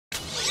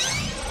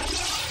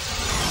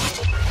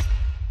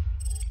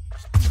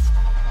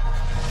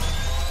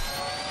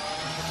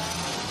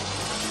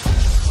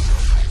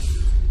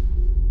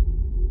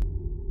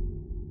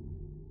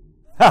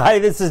Hi,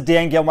 this is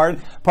Dan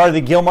Gilmartin, part of the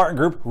Gilmartin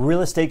Group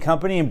Real Estate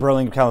Company in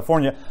Burlington,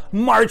 California,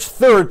 March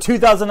 3rd,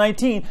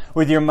 2019,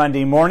 with your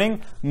Monday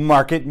morning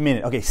market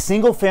minute. Okay,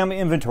 single family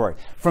inventory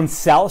from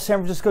South San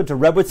Francisco to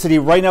Redwood City.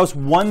 Right now it's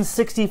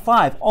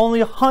 165,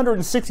 only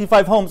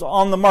 165 homes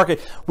on the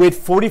market. We had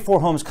 44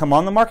 homes come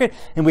on the market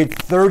and we had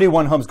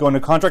 31 homes go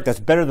into contract.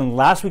 That's better than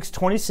last week's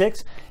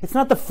 26. It's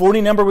not the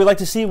 40 number we like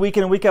to see week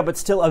in and week out, but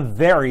still a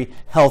very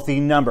healthy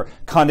number.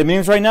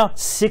 Condominiums right now,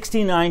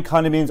 69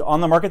 condominiums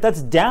on the market.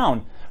 That's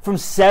down from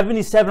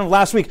 77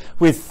 last week.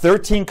 We had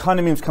 13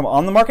 condominiums come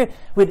on the market.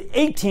 We had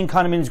 18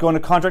 condominiums go into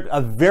contract,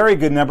 a very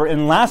good number.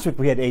 And last week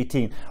we had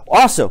 18.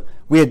 Also,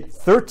 we had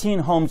 13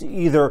 homes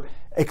either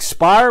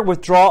expire,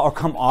 withdraw, or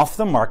come off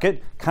the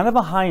market, kind of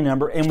a high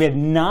number. And we had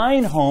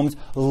 9 homes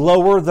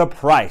lower the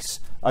price.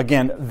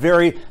 Again,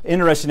 very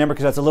interesting number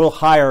because that's a little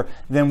higher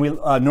than we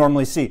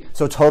normally see.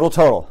 So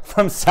total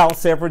from South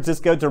San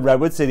Francisco to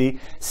Redwood City,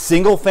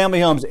 single family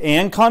homes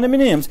and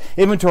condominiums,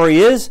 inventory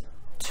is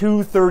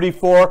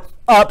 234,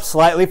 up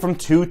slightly from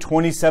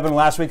 227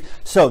 last week.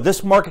 So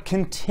this market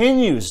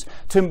continues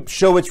to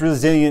show its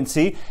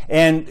resiliency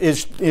and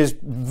is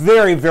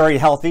very, very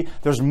healthy.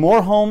 There's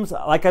more homes,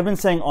 like I've been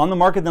saying, on the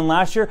market than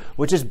last year,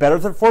 which is better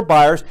for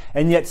buyers,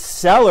 and yet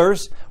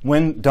sellers,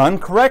 when done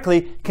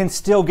correctly, can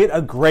still get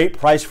a great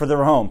price for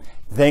their home.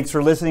 Thanks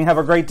for listening. Have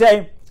a great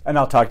day, and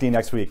I'll talk to you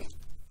next week.